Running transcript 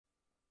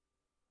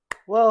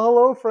Well,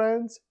 hello,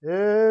 friends.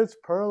 It's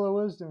Pearl of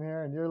Wisdom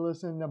here, and you're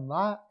listening to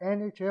my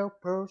NHL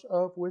Pearls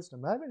of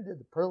Wisdom. I haven't did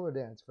the Pearl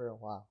dance for a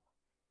while.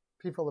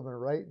 People have been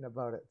writing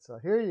about it, so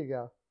here you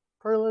go.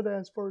 Pearl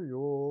dance for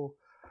you.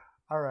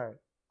 All right.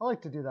 I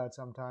like to do that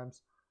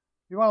sometimes.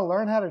 You want to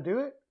learn how to do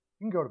it?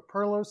 You can go to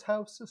Perlo's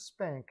House of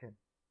Spanking,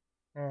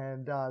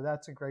 and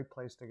that's a great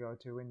place to go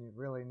to when you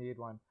really need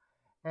one.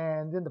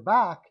 And in the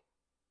back,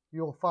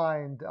 you'll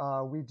find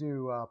we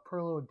do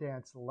Perlo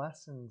dance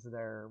lessons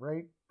there,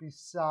 right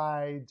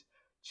beside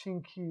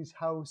Chinky's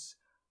house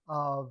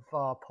of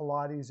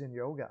Pilates and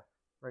yoga,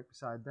 right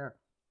beside there.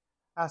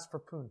 Ask for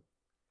Poon,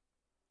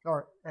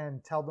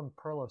 and tell them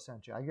Perlo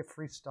sent you. I get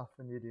free stuff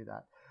when you do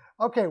that.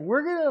 Okay,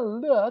 we're gonna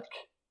look.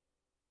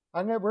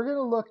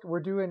 We're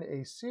doing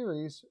a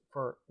series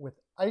with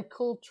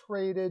Eichel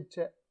traded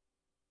to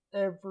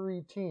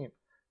every team.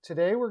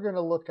 Today we're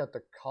gonna look at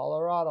the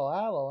Colorado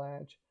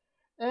Avalanche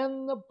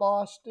and the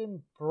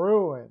Boston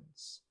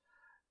Bruins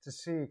to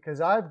see,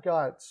 because I've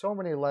got so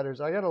many letters.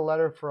 I got a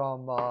letter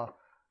from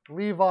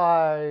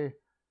Levi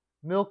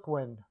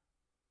Milkwin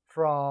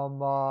from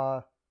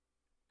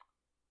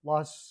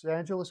Los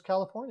Angeles,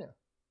 California,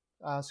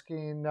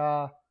 asking,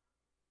 I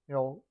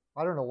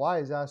don't know why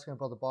he's asking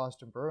about the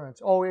Boston Bruins.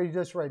 Oh, he's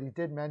just right. He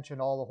did mention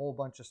a whole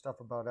bunch of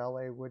stuff about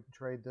LA wouldn't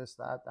trade this,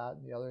 that,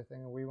 and the other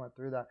thing, and we went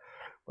through that.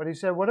 But he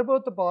said, what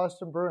about the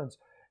Boston Bruins?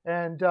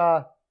 And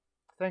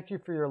thank you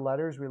for your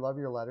letters. We love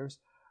your letters.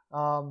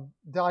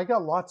 I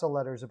got lots of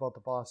letters about the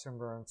Boston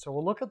Bruins. So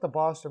we'll look at the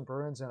Boston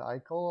Bruins and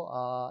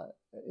Eichel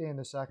in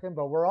a second.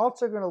 But we're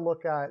also going to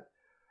look at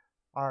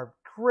our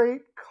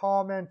great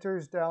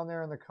commenters down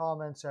there in the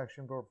comment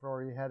section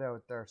before you head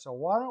out there. So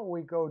why don't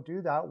we go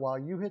do that while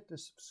you hit the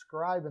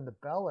subscribe and the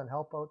bell and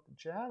help out the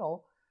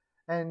channel.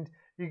 And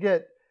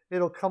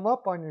it'll come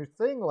up on your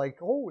thing like,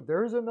 oh,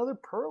 there's another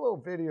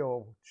Perlo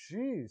video.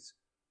 Jeez.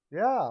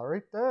 Yeah,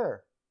 right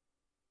there.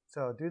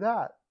 So do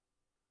that.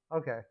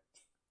 Okay.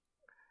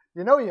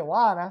 You know you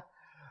wanna.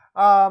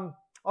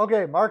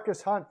 Okay,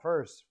 Marcus Hunt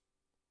first.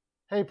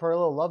 Hey,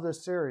 Perlo, love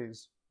this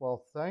series.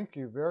 Well, thank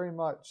you very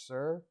much,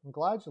 sir. I'm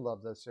glad you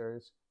love this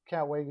series.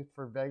 Can't wait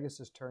for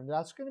Vegas' turn.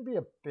 That's going to be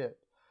a bit.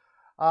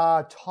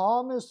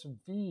 Thomas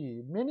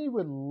V. Minnie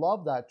would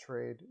love that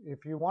trade.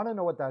 If you want to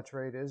know what that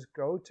trade is,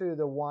 go to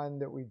the one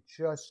that we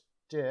just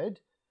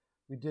did.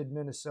 We did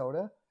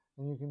Minnesota.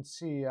 And you can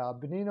see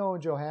Bonino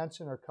and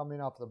Johansson are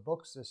coming off the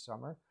books this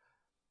summer.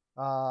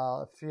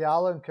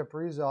 Fiala and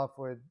Kaprizov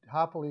would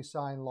happily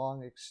sign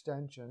long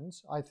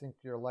extensions. I think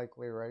you're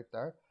likely right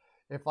there.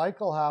 If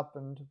Eichel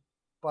happened,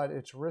 but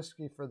it's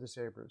risky for the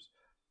Sabres.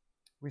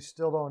 We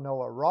still don't know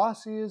what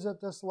Rossi is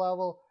at this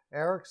level.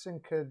 Eriksson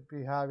could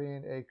be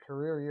having a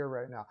career year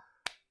right now.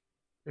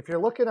 If you're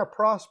looking at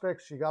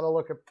prospects, you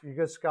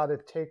just got to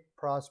take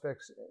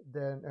prospects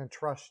then and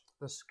trust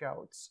the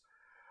scouts.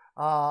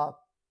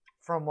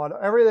 From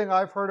everything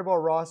I've heard about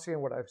Rossi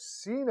and what I've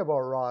seen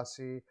about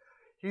Rossi,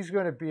 he's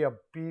going to be a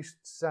beast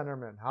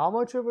centerman. How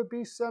much of a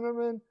beast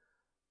centerman?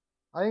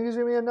 I think he's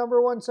going to be a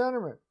number one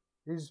centerman.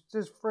 He's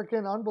just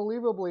freaking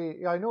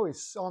unbelievably, I know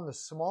he's on the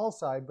small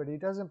side, but he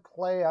doesn't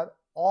play at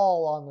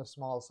all on the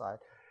small side.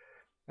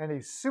 And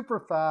he's super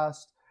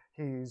fast.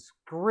 He's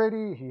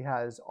gritty. He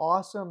has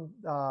awesome,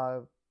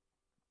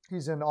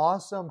 he's an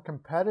awesome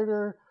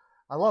competitor.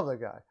 I love the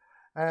guy.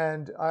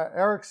 And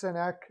Eriksson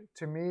Ek,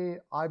 to me,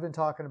 I've been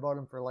talking about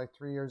him for like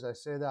 3 years. I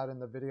say that in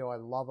the video. I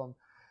love him.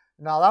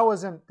 Now, that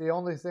wasn't the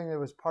only thing that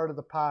was part of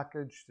the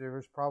package. There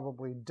was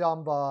probably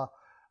Dumba,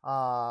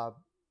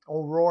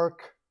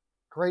 O'Rourke,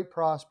 great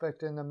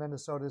prospect in the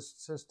Minnesota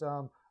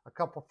system, a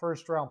couple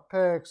first-round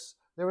picks.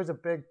 There was a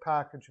big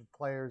package of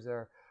players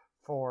there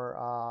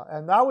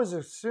and that was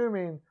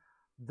assuming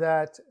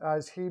that,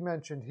 as he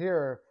mentioned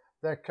here,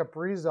 that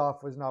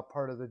Kaprizov was not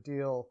part of the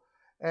deal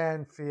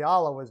and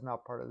Fiala was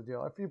not part of the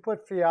deal. If you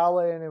put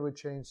Fiala in, it would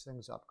change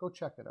things up. Go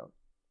check it out.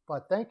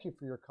 But thank you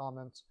for your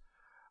comments.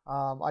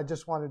 I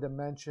just wanted to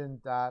mention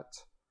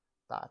that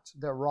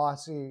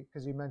Rossi,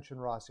 because you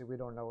mentioned Rossi, we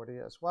don't know what he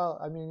is. Well,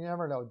 I mean, you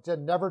never know.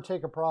 Never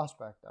take a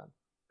prospect then,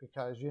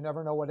 because you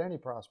never know what any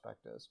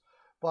prospect is.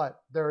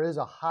 But there is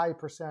a high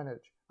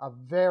percentage, a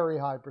very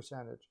high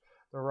percentage.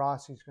 The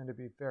Rossi's going to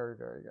be very,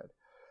 very good.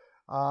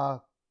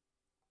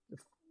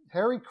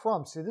 Harry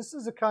Crump. See, this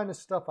is the kind of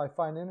stuff I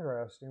find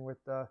interesting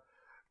with the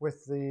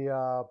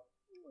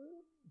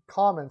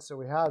comments that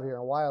we have here,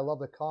 and why I love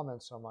the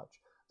comments so much.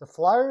 The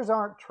Flyers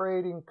aren't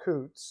trading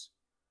Coots.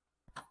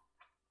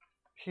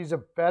 He's a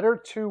better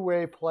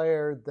two-way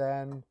player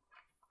than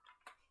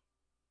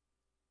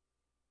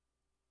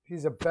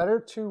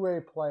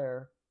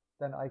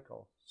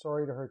Eichel.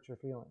 Sorry to hurt your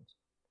feelings.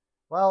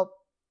 Well,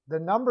 the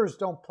numbers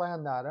don't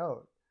plan that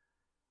out.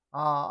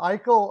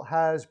 Eichel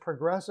has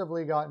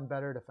progressively gotten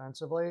better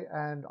defensively,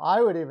 and I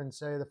would even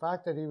say the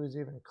fact that he was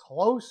even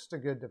close to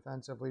good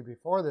defensively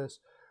before this,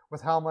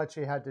 with how much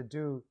he had to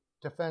do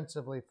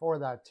defensively for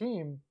that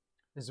team,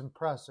 is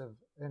impressive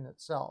in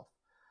itself.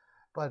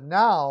 But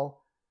now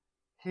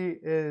he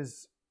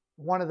is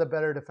one of the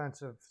better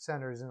defensive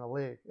centers in the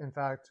league. In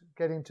fact,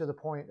 getting to the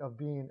point of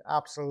being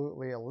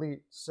absolutely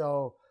elite.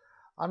 So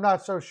I'm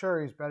not so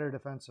sure he's better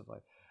defensively.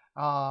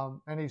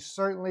 And he's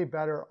certainly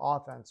better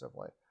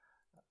offensively.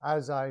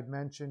 As I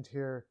mentioned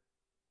here,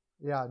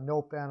 yeah,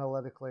 nope,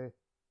 analytically.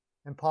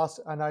 And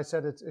I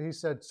said, he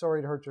said,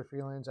 sorry to hurt your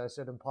feelings. I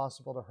said,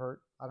 impossible to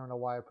hurt. I don't know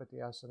why I put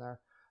the S in there.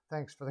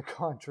 Thanks for the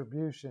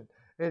contribution.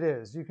 It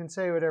is. You can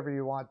say whatever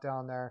you want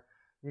down there.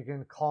 You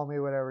can call me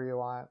whatever you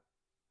want.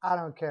 I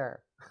don't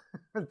care.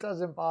 It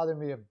doesn't bother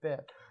me a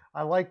bit.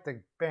 I like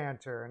the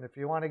banter. And if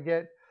you want to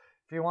get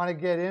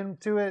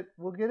into it,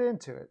 we'll get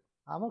into it.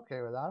 I'm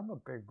okay with that. I'm a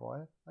big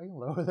boy. I can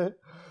live with it.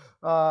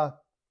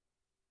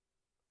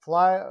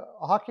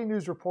 Hockey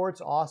News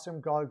Reports,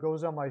 awesome.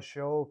 Goes on my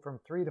show from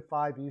 3 to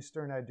 5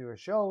 Eastern. I do a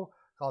show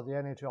called the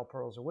NHL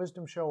Pearls of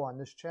Wisdom Show on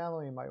this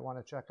channel. You might want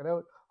to check it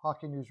out.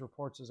 Hockey News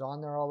Reports is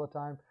on there all the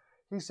time.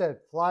 He said,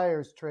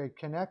 Flyers trade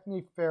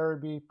Konechny,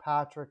 Farabee,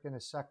 Patrick, and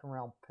a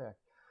second-round pick.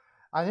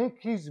 I think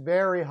he's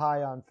very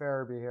high on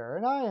Farabee here,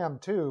 and I am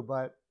too,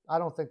 but I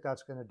don't think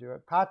that's going to do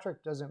it.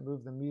 Patrick doesn't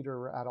move the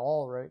meter at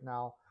all right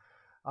now.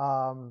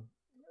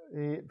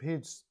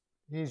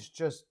 He's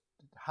just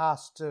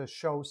has to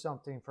show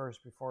something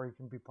first before he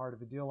can be part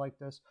of a deal like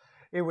this.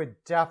 It would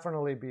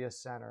definitely be a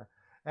center,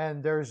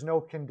 and there's no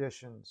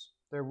conditions.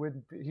 There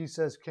would be, he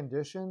says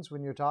conditions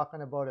when you're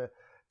talking about a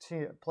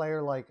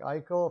player like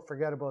Eichel.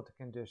 Forget about the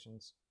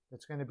conditions.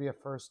 It's going to be a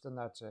first, and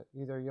that's it.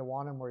 Either you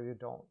want him or you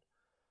don't.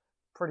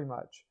 Pretty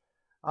much.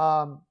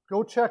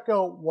 Go check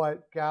out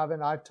what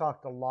Gavin. I've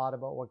talked a lot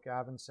about what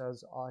Gavin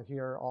says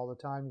here all the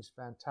time. He's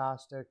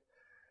fantastic.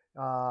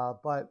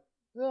 But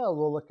yeah,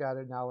 we'll look at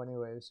it now,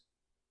 anyways.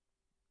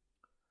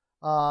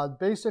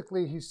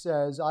 Basically, he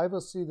says, I will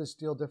see this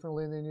deal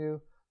differently than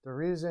you. The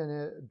reason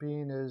it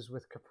being is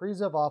with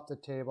Kaprizov off the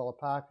table, a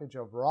package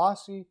of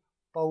Rossi,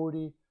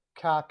 Bodie,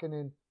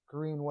 Kakinen,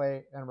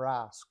 Greenway, and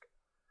Rask.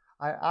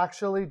 I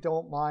actually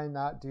don't mind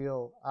that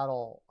deal at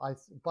all.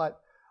 But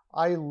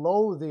I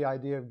loathe the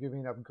idea of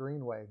giving up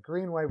Greenway.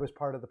 Greenway was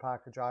part of the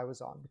package I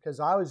was on because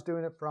I was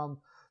doing it from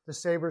the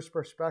Sabres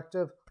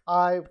perspective.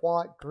 I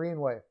want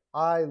Greenway.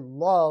 I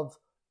love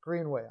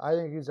Greenway. I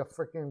think he's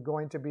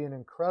going to be an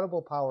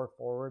incredible power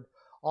forward,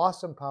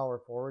 awesome power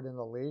forward in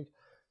the league.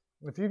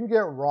 If you can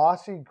get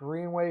Rossi,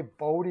 Greenway,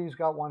 Bodie's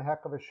got one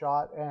heck of a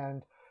shot,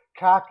 and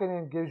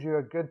Kakinen gives you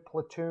a good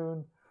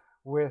platoon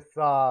with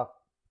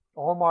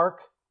Ullmark,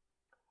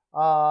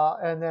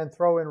 and then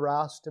throw in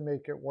Rask to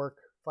make it work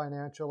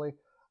financially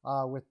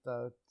with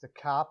the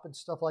cap and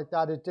stuff like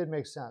that. It did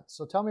make sense.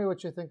 So tell me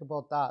what you think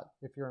about that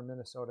if you're a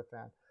Minnesota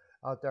fan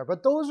out there.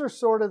 But those are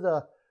sort of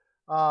the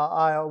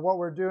what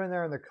we're doing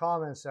there in the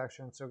comments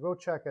section. So go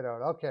check it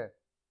out. Okay,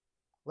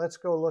 let's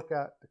go look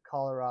at the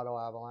Colorado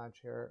Avalanche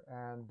here.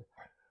 And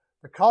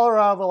the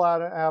Colorado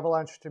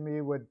Avalanche to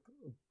me would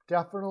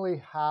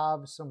definitely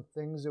have some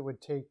things it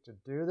would take to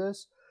do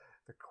this.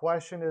 The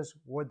question is,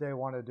 would they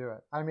want to do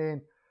it? I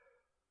mean,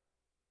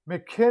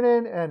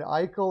 McKinnon and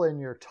Eichel in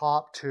your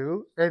top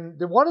two. And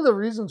one of the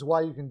reasons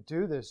why you can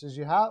do this is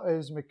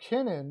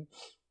McKinnon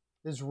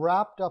is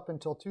wrapped up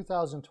until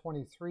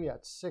 2023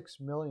 at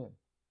 $6 million.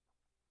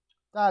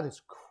 That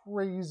is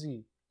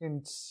crazy,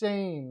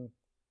 insane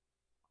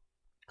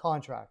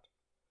contract.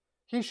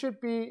 He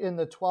should be in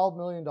the $12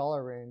 million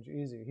range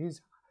easy.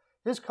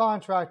 His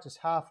contract is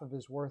half of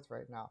his worth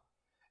right now.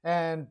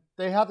 And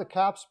they have the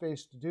cap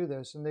space to do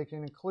this, and they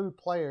can include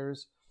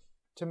players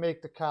to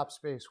make the cap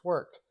space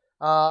work.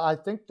 I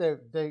think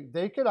that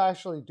they could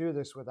actually do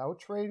this without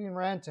trading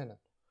Rantanen.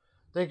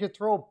 They could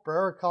throw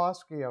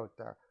Burakovsky out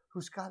there,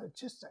 who's got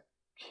just a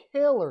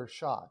killer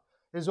shot.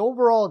 His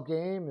overall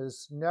game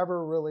has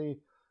never really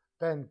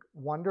been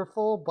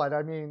wonderful, but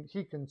I mean,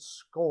 he can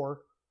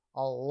score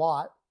a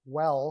lot,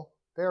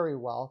 very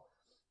well.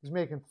 He's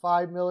making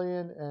 $5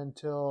 million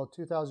until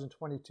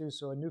 2022,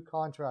 so a new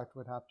contract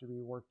would have to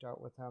be worked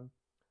out with him.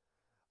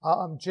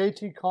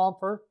 JT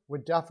Compher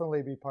would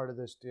definitely be part of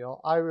this deal.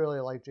 I really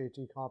like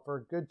JT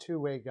Compher, good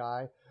two-way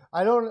guy.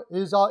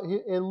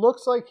 It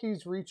looks like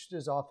he's reached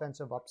his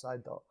offensive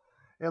upside though.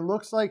 It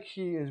looks like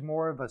he is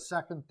more of a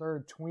second,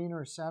 third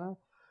tweener center.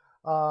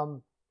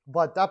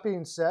 But that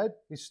being said,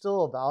 he's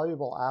still a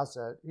valuable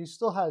asset. He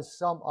still has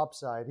some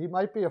upside. He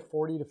might be a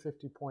 40 to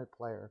 50 point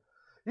player.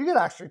 You could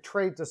actually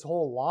trade this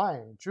whole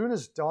line.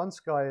 Jonas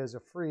Donskoi is a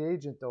free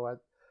agent though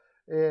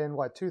in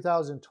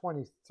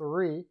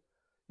 2023.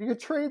 You could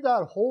trade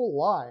that whole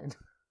line.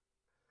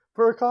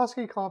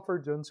 Burakovsky,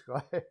 Compher,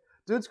 Donskoi.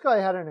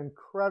 Donskoi had an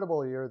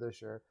incredible year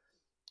this year.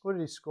 What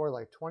did he score?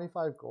 Like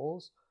 25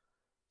 goals?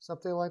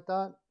 Something like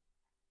that?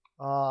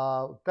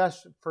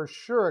 Best, for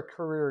sure, a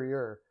career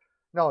year.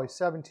 No, he's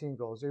 17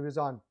 goals. He was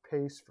on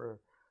pace for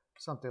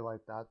something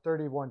like that.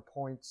 31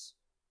 points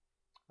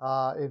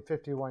in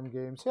 51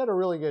 games. He had a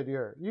really good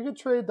year. You could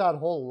trade that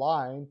whole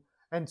line,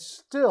 and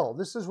still,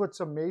 this is what's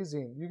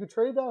amazing. You could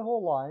trade that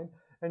whole line,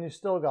 and you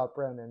still got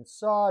Brendan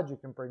Saad. You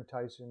can bring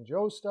Tyson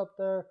Jost up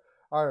there.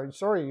 Or,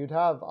 sorry, you'd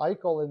have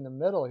Eichel in the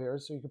middle here,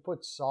 so you could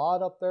put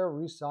Saad up there,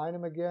 re-sign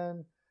him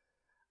again.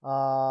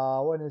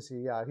 When is he?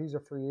 Yeah, he's a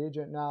free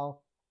agent now.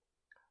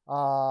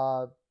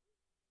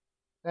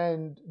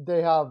 And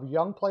they have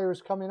young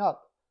players coming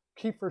up.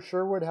 Kiefer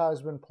Sherwood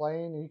has been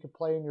playing. He could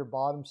play in your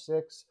bottom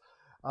six.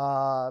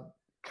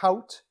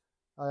 Kaut,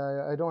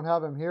 I don't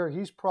have him here.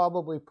 He's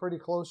probably pretty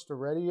close to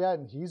ready yet,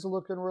 and he's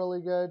looking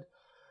really good.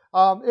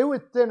 It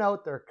would thin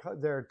out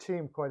their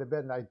team quite a bit,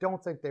 and I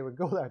don't think they would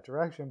go that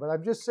direction. But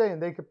I'm just saying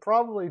they could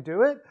probably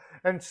do it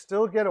and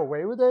still get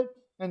away with it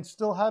and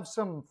still have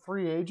some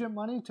free agent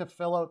money to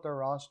fill out their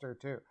roster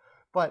too.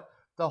 But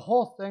the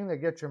whole thing that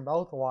gets your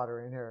mouth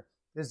watering here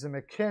is the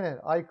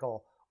McKinnon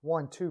Eichel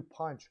 1-2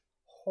 punch.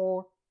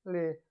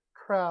 Holy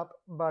crap,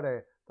 buddy.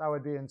 That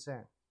would be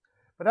insane.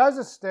 But as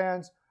it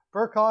stands,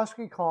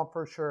 Burakovsky comp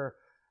for sure.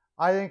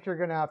 I think you're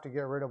going to have to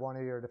get rid of one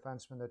of your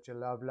defensemen that you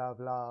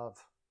love.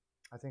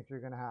 I think you're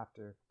going to have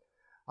to.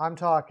 I'm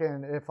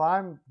talking, if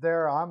I'm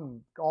there,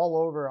 I'm all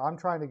over. I'm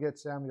trying to get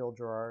Samuel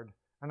Girard.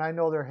 And I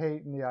know they're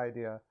hating the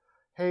idea.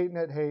 Hating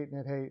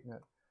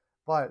it.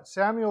 But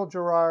Samuel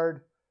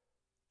Girard,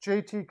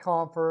 JT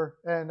Compher,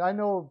 and I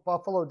know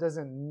Buffalo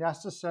doesn't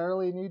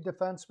necessarily need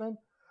defensemen,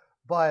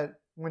 but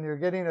when you're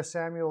getting a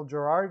Samuel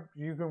Girard,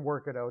 you can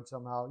work it out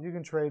somehow. You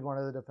can trade one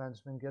of the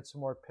defensemen, get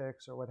some more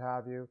picks or what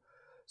have you.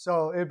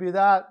 So it'd be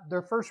that.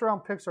 Their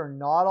first-round picks are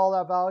not all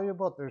that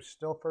valuable. But they're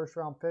still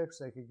first-round picks.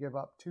 They could give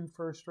up 2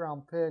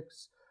 first-round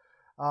picks.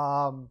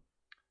 Bo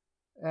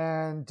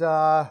and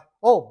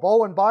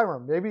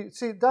Byram. Maybe,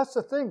 see, that's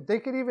the thing. They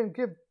could even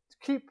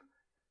keep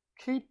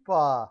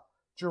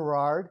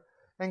Girard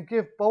and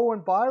give Bo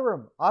and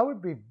Byram. I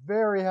would be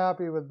very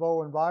happy with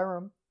Bo and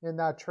Byram in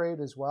that trade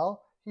as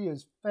well. He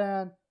is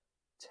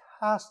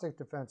fantastic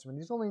defenseman.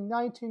 He's only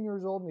 19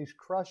 years old and he's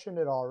crushing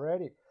it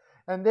already.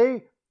 And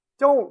they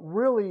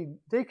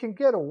can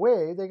get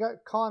away. They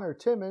got Connor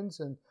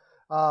Timmins, and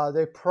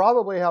they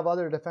probably have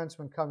other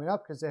defensemen coming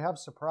up because they have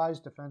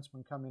surprise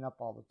defensemen coming up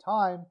all the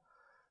time.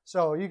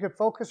 So you could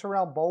focus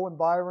around Bo and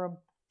Byram,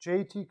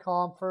 JT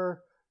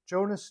Compher,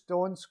 Jonas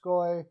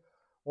Donskoy,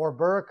 or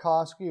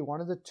Burakovsky,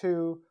 one of the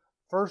two,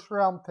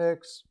 first-round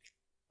picks.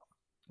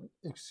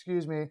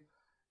 Excuse me.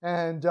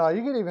 And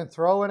you could even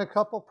throw in a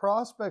couple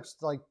prospects,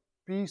 like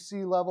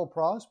BC-level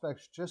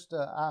prospects, just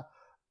to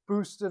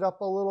boost it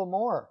up a little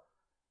more.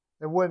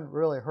 It wouldn't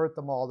really hurt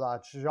them all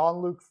that.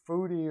 Jean-Luc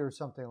Foudy or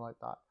something like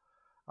that.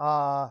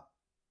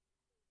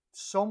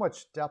 So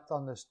much depth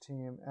on this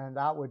team, and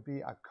that would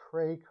be a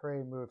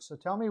cray-cray move. So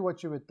tell me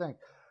what you would think.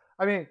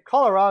 I mean,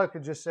 Colorado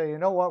could just say, you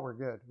know what, we're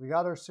good. We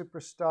got our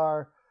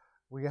superstar.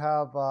 We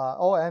have,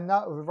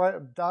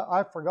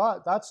 I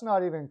forgot, that's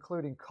not even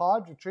including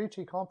Kadri.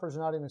 JT Compher's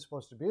not even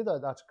supposed to be there.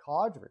 That's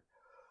Kadri.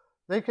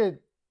 They could,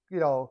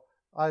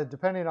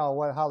 depending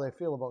on how they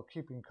feel about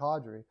keeping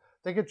Kadri,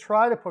 they could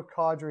try to put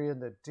Kadri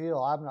in the deal.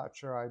 I'm not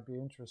sure I'd be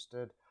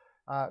interested.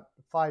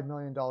 $5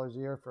 million a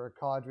year for a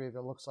Kadri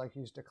that looks like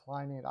he's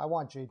declining. I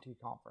want JT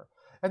Compher.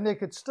 And they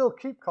could still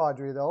keep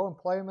Kadri, though, and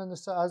play him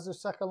as their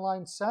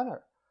second-line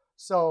center.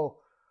 So,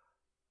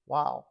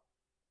 wow.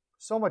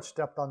 So much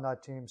depth on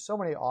that team. So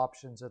many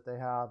options that they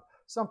have.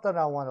 Something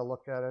I want to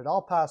look at it.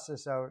 I'll pass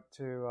this out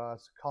to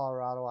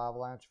Colorado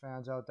Avalanche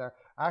fans out there.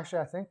 Actually,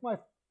 I think my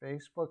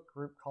Facebook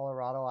group,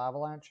 Colorado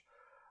Avalanche,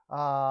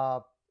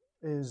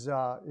 is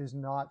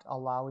not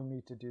allowing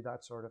me to do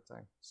that sort of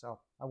thing. So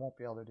I won't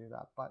be able to do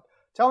that. But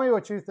tell me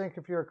what you think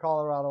if you're a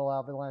Colorado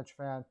Avalanche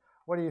fan.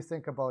 What do you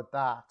think about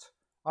that?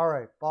 All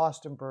right,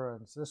 Boston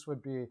Bruins. This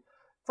would be,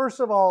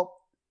 first of all,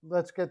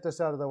 let's get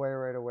this out of the way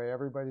right away.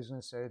 Everybody's going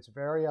to say it's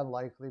very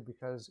unlikely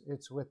because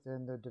it's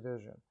within the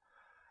division.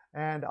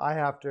 And I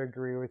have to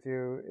agree with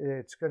you.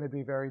 It's going to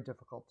be very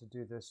difficult to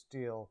do this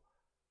deal.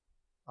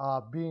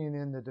 Being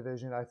in the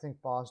division, I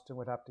think Boston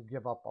would have to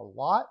give up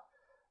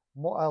a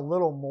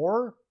little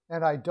more.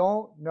 And I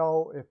don't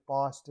know if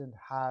Boston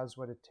has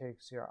what it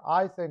takes here.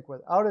 I think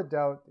without a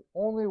doubt, the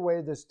only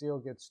way this deal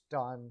gets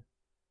done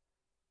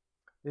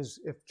is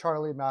if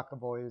Charlie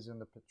McAvoy is in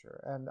the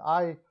picture. And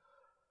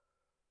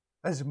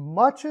as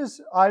much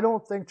as I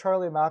don't think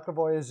Charlie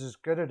McAvoy is as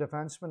good a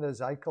defenseman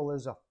as Eichel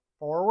is a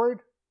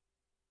forward,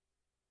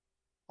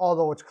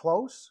 although it's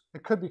close,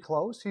 it could be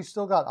close. He's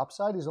still got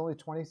upside. He's only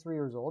 23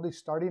 years old. He's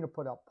starting to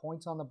put up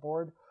points on the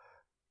board.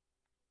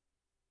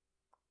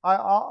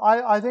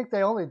 I think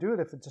they only do it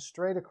if it's a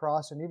straight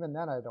across, and even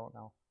then I don't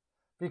know.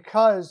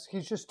 Because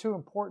he's just too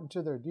important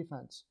to their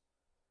defense.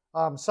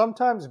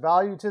 Sometimes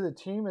value to the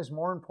team is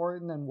more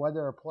important than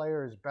whether a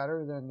player is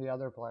better than the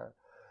other player.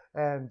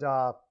 And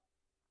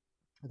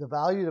the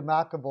value to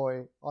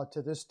McAvoy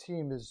to this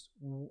team is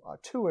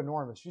too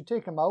enormous. You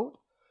take him out,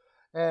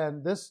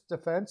 and this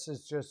defense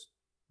is just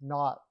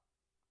not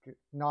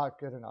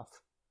good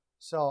enough.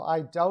 So I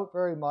doubt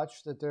very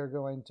much that they're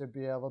going to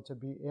be able to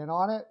be in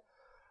on it.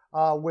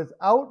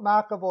 Without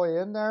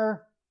McAvoy in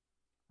there,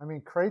 I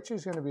mean,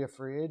 Krejci's going to be a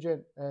free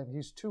agent, and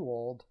he's too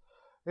old.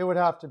 It would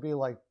have to be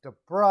like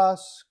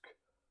DeBrusk,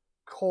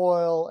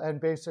 Coyle, and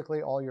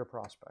basically all your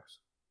prospects.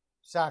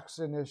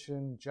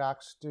 Saxonician,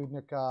 Jack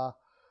Studnicka,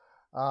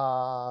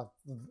 Ahu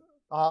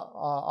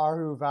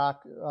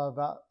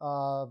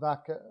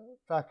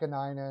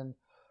Vakanainen,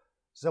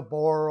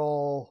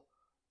 Zaboral,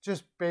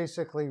 just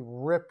basically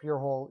rip your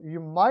whole. You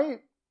might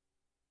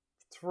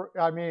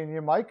I mean,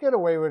 you might get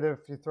away with it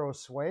if you throw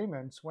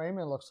Swayman.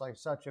 Swayman looks like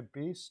such a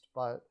beast,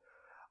 but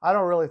I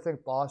don't really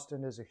think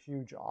Boston is a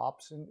huge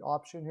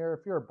option here.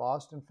 If you're a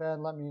Boston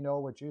fan, let me know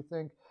what you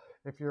think.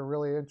 If you're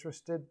really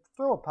interested,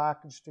 throw a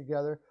package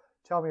together.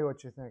 Tell me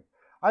what you think.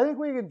 I think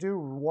we can do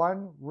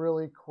one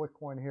really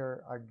quick one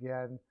here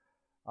again,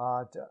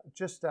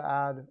 just to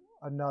add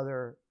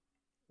another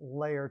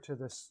layer to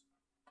this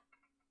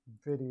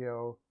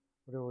video.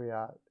 What are we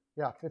at?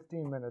 Yeah,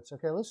 15 minutes.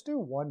 Okay, let's do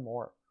one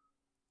more.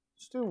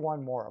 Let's do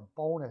one more, a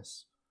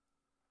bonus.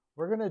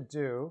 We're going to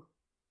do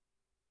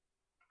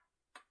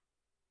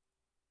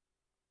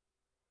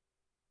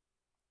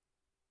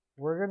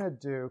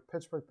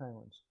Pittsburgh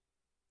Penguins.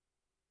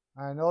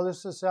 I know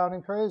this is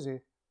sounding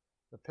crazy.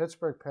 The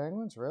Pittsburgh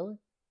Penguins, really?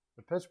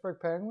 The Pittsburgh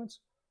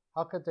Penguins?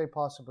 How could they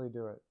possibly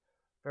do it?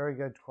 Very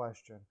good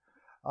question.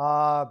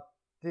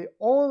 The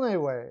only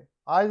way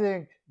I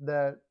think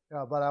that,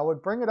 but I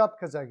would bring it up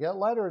because I get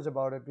letters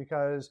about it,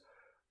 because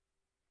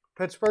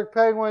Pittsburgh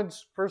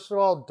Penguins, first of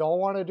all, don't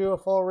want to do a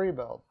full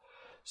rebuild.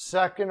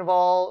 Second of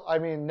all, I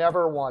mean,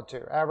 never want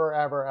to, ever,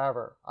 ever,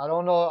 ever. I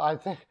don't know. I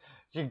think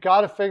you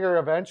got to figure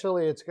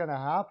eventually it's going to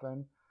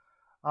happen.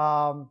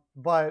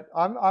 But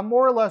I'm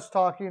more or less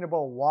talking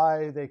about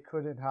why they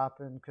couldn't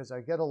happen, because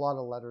I get a lot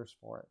of letters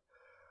for it.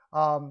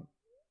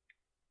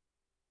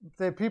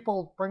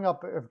 People bring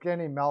up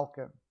Evgeny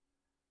Malkin.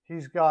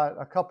 He's got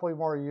a couple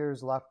more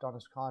years left on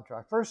his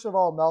contract. First of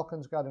all,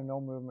 Malkin's got a no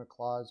movement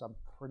clause, I'm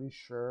pretty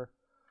sure.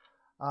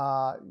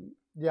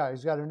 Yeah,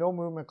 he's got a no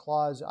movement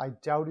clause. I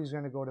doubt he's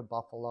going to go to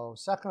Buffalo.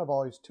 Second of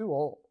all, he's too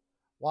old.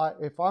 Why?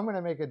 If I'm going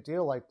to make a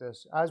deal like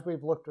this, as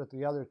we've looked at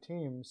the other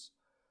teams,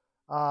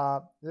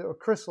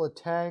 Chris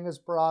Letang is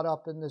brought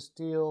up in this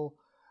deal.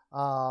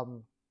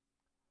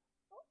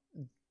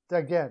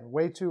 Again,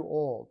 way too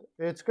old.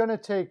 It's going to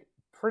take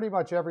pretty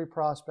much every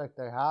prospect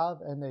they have,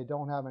 and they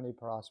don't have any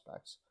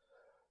prospects.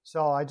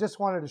 So I just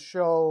wanted to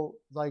show,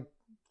 like,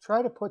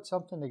 try to put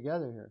something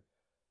together here.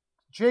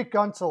 Jake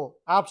Guentzel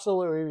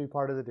absolutely be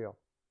part of the deal.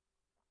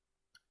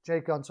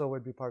 Jake Guentzel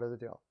would be part of the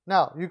deal.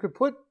 Now, you could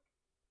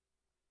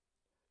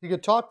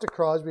talk to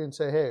Crosby and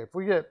say, hey, if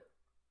we get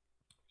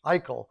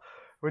Eichel,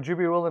 would you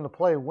be willing to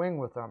play wing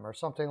with them or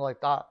something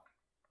like that?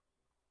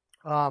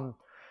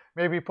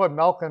 Maybe put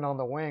Malkin on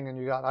the wing and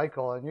you got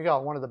Eichel and you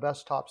got one of the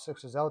best top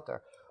sixes out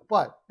there.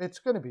 But it's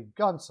going to be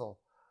Guentzel.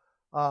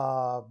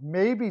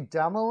 Maybe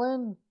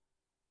Demelin,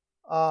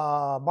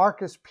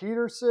 Marcus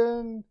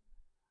Peterson.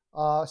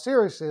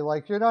 Seriously,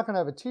 like, you're not going to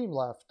have a team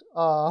left.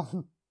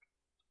 Or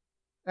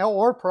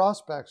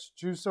prospects.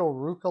 Juuso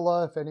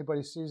Rucola, if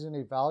anybody sees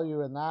any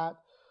value in that.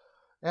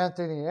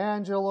 Anthony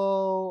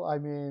Angelo. I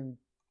mean,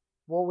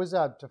 what was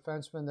that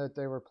defenseman that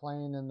they were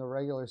playing in the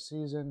regular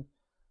season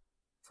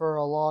for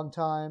a long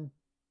time?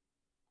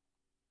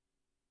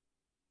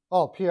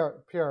 Oh,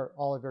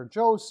 Pierre-Olivier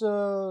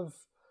Joseph.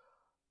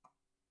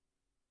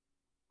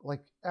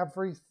 Like,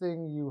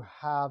 everything you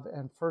have,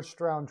 and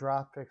first-round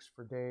draft picks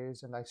for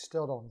days, and I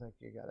still don't think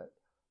you get it.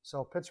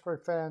 So,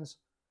 Pittsburgh fans,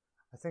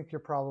 I think you're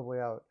probably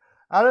out.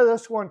 Out of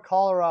this one,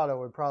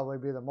 Colorado would probably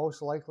be the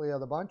most likely of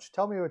the bunch.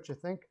 Tell me what you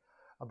think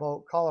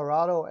about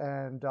Colorado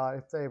and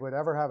if they would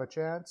ever have a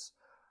chance.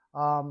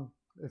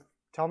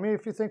 Tell me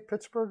if you think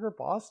Pittsburgh or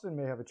Boston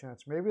may have a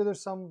chance. Maybe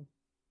there's some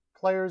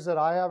players that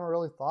I haven't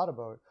really thought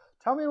about.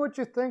 Tell me what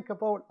you think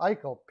about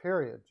Eichel,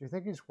 period. Do you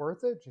think he's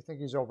worth it? Do you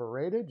think he's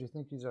overrated? Do you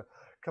think he's a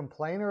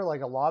complainer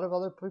like a lot of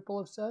other people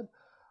have said?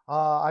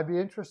 I'd be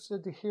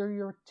interested to hear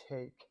your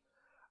take.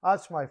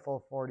 That's my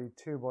full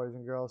 42, boys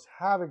and girls.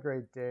 Have a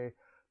great day.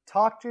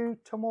 Talk to you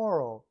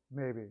tomorrow,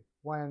 maybe,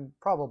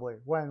 probably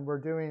when we're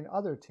doing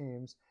other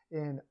teams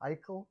in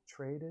Eichel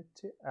Traded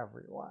to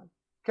Everyone.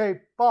 Okay,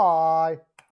 bye.